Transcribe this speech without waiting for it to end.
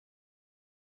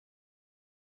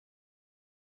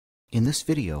In this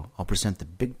video, I'll present the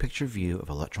big picture view of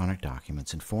electronic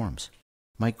documents and forms.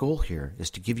 My goal here is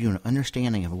to give you an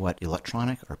understanding of what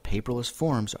electronic or paperless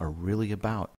forms are really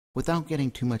about, without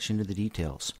getting too much into the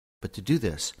details. But to do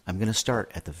this, I'm going to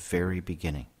start at the very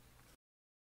beginning.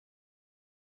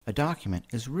 A document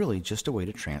is really just a way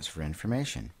to transfer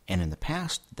information, and in the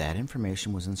past, that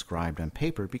information was inscribed on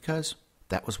paper because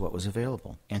that was what was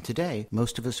available. And today,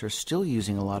 most of us are still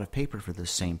using a lot of paper for the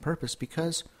same purpose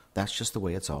because that's just the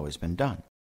way it's always been done.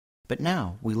 But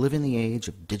now, we live in the age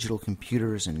of digital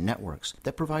computers and networks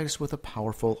that provide us with a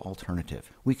powerful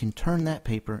alternative. We can turn that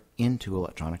paper into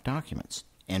electronic documents.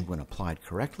 And when applied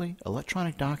correctly,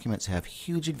 electronic documents have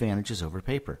huge advantages over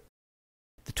paper.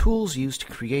 The tools used to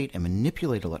create and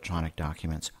manipulate electronic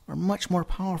documents are much more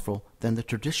powerful than the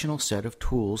traditional set of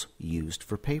tools used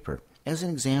for paper. As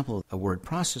an example, a word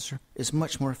processor is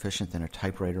much more efficient than a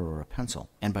typewriter or a pencil.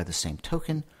 And by the same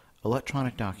token,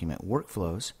 electronic document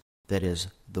workflows, that is,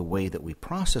 the way that we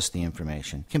process the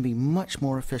information, can be much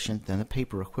more efficient than the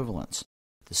paper equivalents.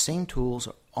 The same tools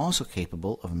are also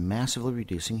capable of massively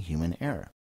reducing human error.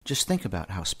 Just think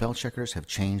about how spell checkers have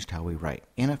changed how we write.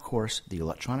 And of course, the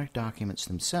electronic documents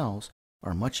themselves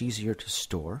are much easier to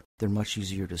store, they're much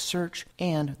easier to search,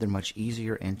 and they're much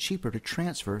easier and cheaper to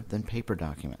transfer than paper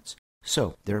documents.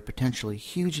 So, there are potentially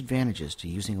huge advantages to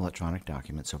using electronic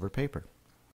documents over paper.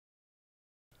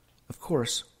 Of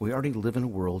course, we already live in a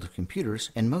world of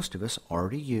computers, and most of us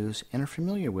already use and are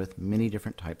familiar with many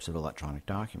different types of electronic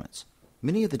documents.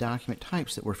 Many of the document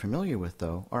types that we're familiar with,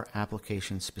 though, are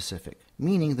application-specific,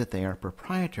 meaning that they are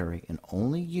proprietary and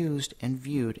only used and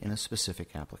viewed in a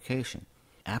specific application.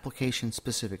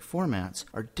 Application-specific formats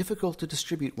are difficult to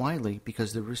distribute widely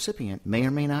because the recipient may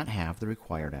or may not have the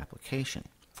required application.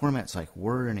 Formats like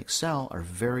Word and Excel are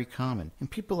very common,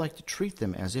 and people like to treat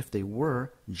them as if they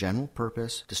were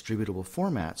general-purpose distributable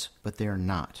formats, but they are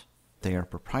not. They are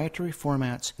proprietary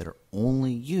formats that are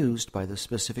only used by the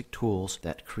specific tools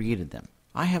that created them.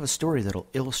 I have a story that will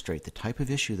illustrate the type of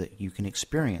issue that you can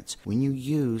experience when you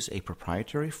use a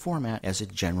proprietary format as a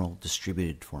general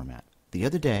distributed format. The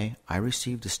other day, I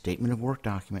received a statement of work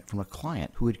document from a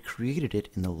client who had created it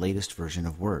in the latest version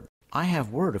of Word. I have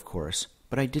Word, of course,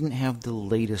 but I didn't have the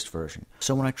latest version.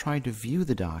 So when I tried to view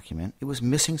the document, it was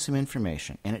missing some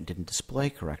information and it didn't display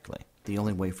correctly. The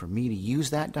only way for me to use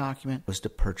that document was to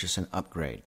purchase an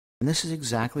upgrade. And this is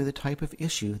exactly the type of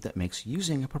issue that makes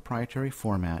using a proprietary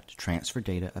format to transfer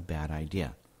data a bad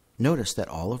idea. Notice that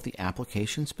all of the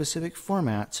application-specific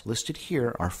formats listed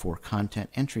here are for content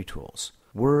entry tools.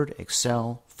 Word,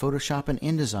 Excel, Photoshop, and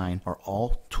InDesign are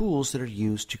all tools that are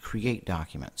used to create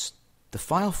documents. The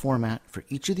file format for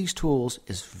each of these tools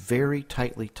is very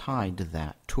tightly tied to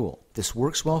that tool. This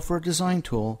works well for a design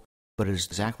tool, but it is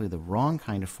exactly the wrong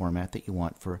kind of format that you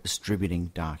want for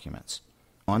distributing documents.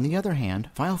 On the other hand,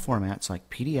 file formats like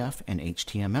PDF and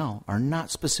HTML are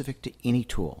not specific to any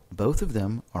tool. Both of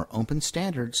them are open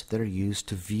standards that are used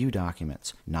to view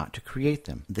documents, not to create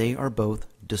them. They are both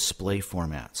display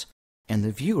formats, and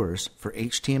the viewers for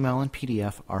HTML and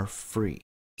PDF are free.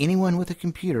 Anyone with a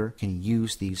computer can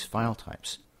use these file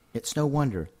types. It's no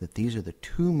wonder that these are the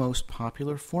two most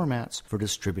popular formats for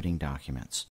distributing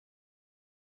documents.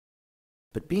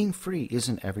 But being free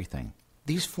isn't everything.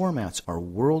 These formats are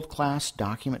world-class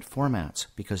document formats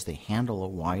because they handle a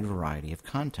wide variety of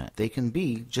content. They can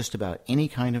be just about any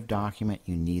kind of document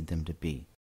you need them to be.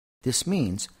 This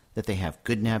means that they have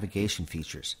good navigation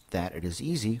features, that it is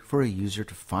easy for a user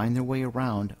to find their way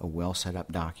around a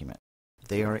well-set-up document.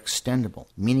 They are extendable,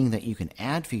 meaning that you can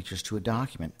add features to a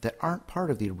document that aren't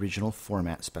part of the original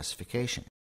format specification.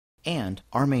 And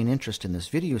our main interest in this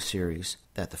video series,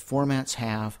 that the formats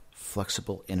have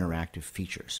flexible interactive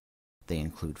features. They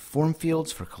include form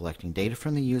fields for collecting data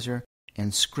from the user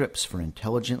and scripts for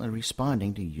intelligently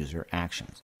responding to user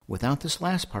actions. Without this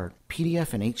last part,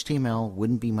 PDF and HTML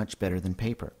wouldn't be much better than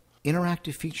paper.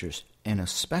 Interactive features, and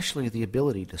especially the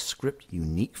ability to script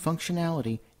unique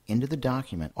functionality into the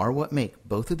document, are what make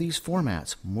both of these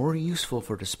formats more useful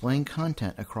for displaying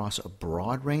content across a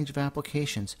broad range of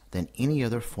applications than any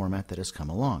other format that has come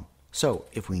along. So,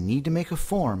 if we need to make a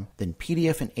form, then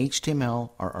PDF and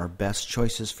HTML are our best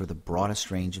choices for the broadest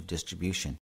range of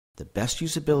distribution, the best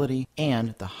usability,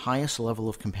 and the highest level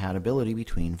of compatibility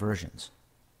between versions.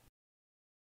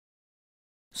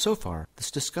 So far,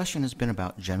 this discussion has been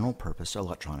about general-purpose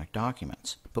electronic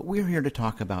documents, but we're here to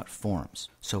talk about forms.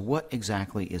 So what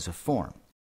exactly is a form?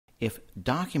 If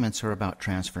documents are about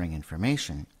transferring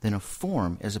information, then a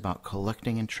form is about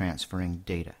collecting and transferring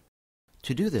data.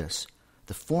 To do this,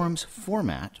 the form's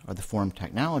format, or the form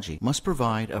technology, must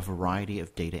provide a variety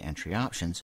of data entry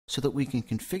options so that we can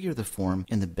configure the form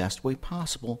in the best way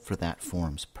possible for that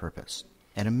form's purpose.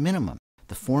 At a minimum,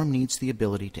 the form needs the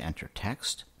ability to enter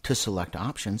text, to select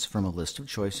options from a list of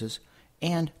choices,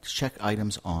 and to check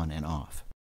items on and off.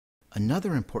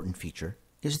 Another important feature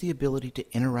is the ability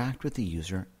to interact with the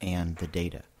user and the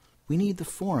data. We need the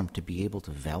form to be able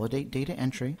to validate data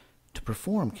entry, to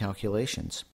perform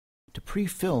calculations, to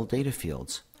pre-fill data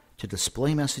fields, to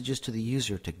display messages to the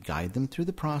user to guide them through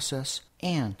the process,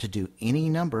 and to do any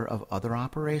number of other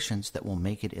operations that will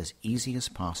make it as easy as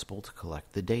possible to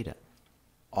collect the data.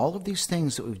 All of these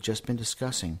things that we've just been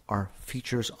discussing are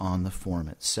features on the form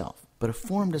itself. But a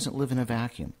form doesn't live in a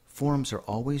vacuum. Forms are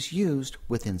always used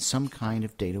within some kind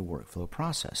of data workflow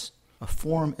process. A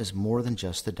form is more than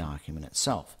just the document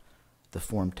itself. The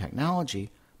form technology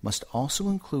must also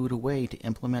include a way to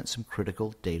implement some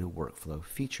critical data workflow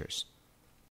features.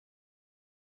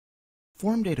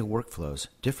 Form data workflows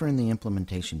differ in the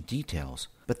implementation details,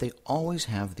 but they always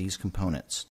have these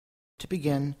components. To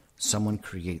begin, someone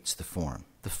creates the form.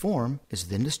 The form is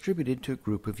then distributed to a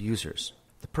group of users.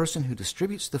 The person who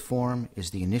distributes the form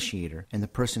is the initiator, and the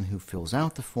person who fills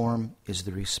out the form is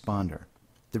the responder.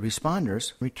 The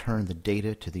responders return the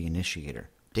data to the initiator.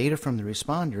 Data from the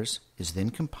responders is then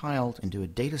compiled into a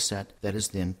data set that is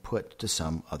then put to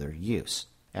some other use.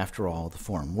 After all, the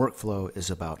form workflow is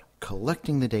about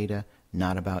collecting the data,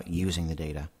 not about using the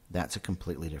data. That's a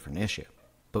completely different issue.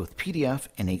 Both PDF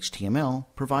and HTML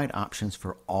provide options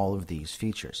for all of these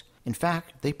features. In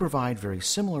fact, they provide very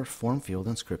similar form field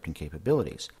and scripting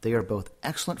capabilities. They are both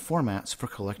excellent formats for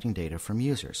collecting data from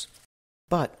users.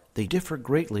 But they differ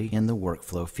greatly in the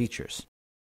workflow features.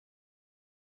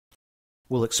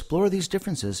 We'll explore these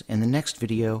differences in the next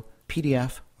video,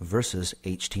 PDF versus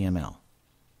HTML.